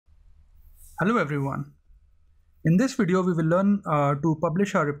Hello everyone. In this video we will learn to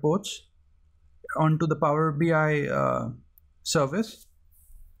publish our reports onto the Power BI service.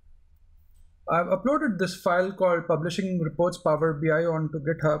 I've uploaded this file called Publishing Reports Power BI onto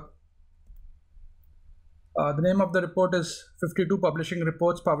GitHub. The name of the report is 52 Publishing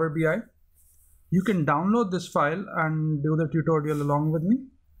Reports Power BI. You can download this file and do the tutorial along with me.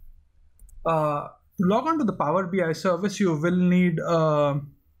 To log on to the Power BI service, you will need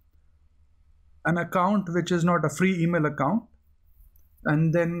an account which is not a free email account,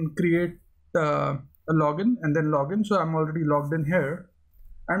 and then create a login and then log in. So I'm already logged in here,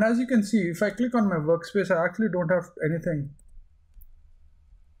 and as you can see, if I click on my workspace, I actually don't have anything.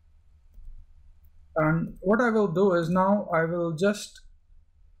 And what I will do is now I will just,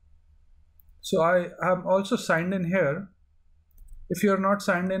 so I am also signed in here. If you're not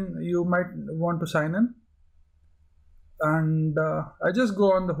signed in, you might want to sign in. And I just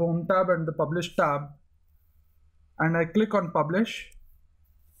go on the home tab and the publish tab, and I click on publish,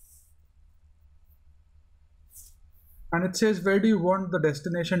 and it says where do you want the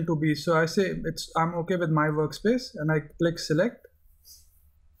destination to be. So I say I'm okay with my workspace, and I click select,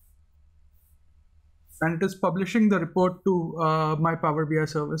 and it is publishing the report to my Power BI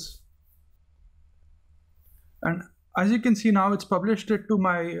service. And as you can see now, it's published it to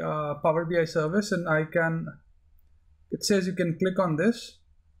my Power BI service, and it says you can click on this.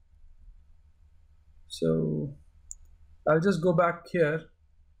 So I'll just go back here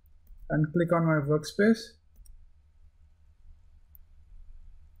and click on my workspace,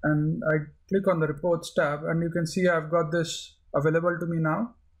 and I click on the reports tab, and you can see I've got this available to me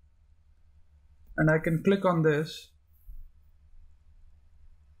now, and I can click on this,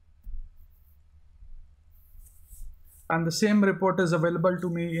 and the same report is available to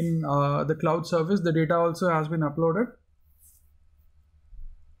me in the cloud service. The data also has been uploaded.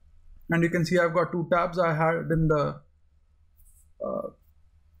 And you can see I've got two tabs I had in the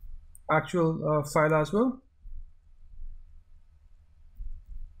actual file as well.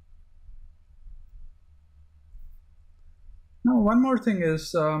 Now one more thing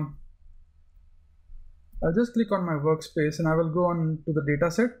is, I'll just click on my workspace and I will go on to the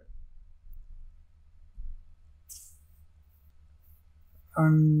data set.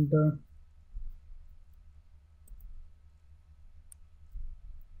 And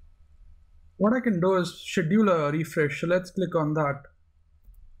what I can do is schedule a refresh. So let's click on that.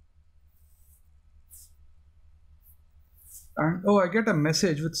 And oh, I get a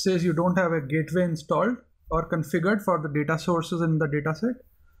message which says you don't have a gateway installed or configured for the data sources in the dataset.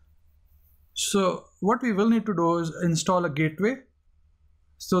 So what we will need to do is install a gateway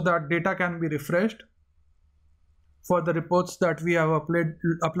so that data can be refreshed for the reports that we have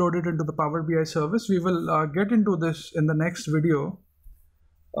uploaded into the Power BI service. We will get into this in the next video.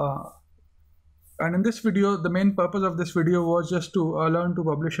 And in this video, the main purpose of this video was just to learn to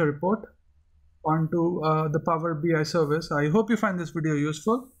publish a report onto the Power BI service. I hope you find this video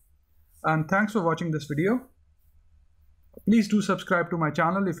useful, and thanks for watching this video. Please do subscribe to my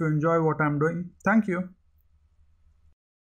channel if you enjoy what I'm doing. Thank you.